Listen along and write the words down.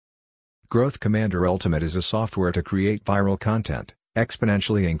Growth Commander Ultimate is a software to create viral content,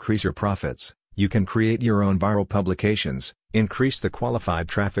 exponentially increase your profits. You can create your own viral publications, increase the qualified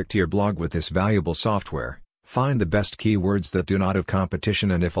traffic to your blog with this valuable software, find the best keywords that do not have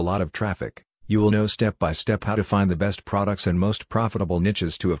competition, and if a lot of traffic, you will know step by step how to find the best products and most profitable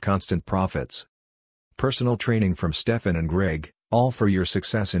niches to have constant profits. Personal training from Stefan and Greg, all for your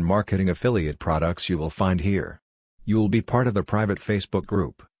success in marketing affiliate products you will find here. You will be part of the private Facebook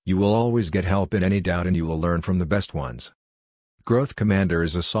group, you will always get help in any doubt, and you will learn from the best ones. Growth Commander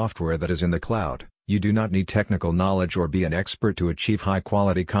is a software that is in the cloud. You do not need technical knowledge or be an expert to achieve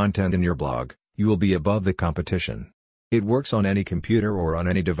high-quality content in your blog. You will be above the competition. It works on any computer or on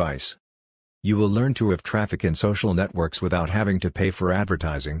any device. You will learn to have traffic in social networks without having to pay for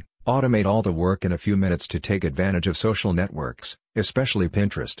advertising, automate all the work in a few minutes to take advantage of social networks, especially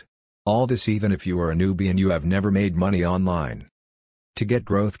Pinterest. All this even if you are a newbie and you have never made money online. To get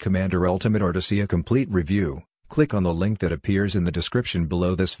Growth Commander Ultimate or to see a complete review, click on the link that appears in the description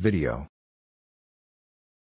below this video.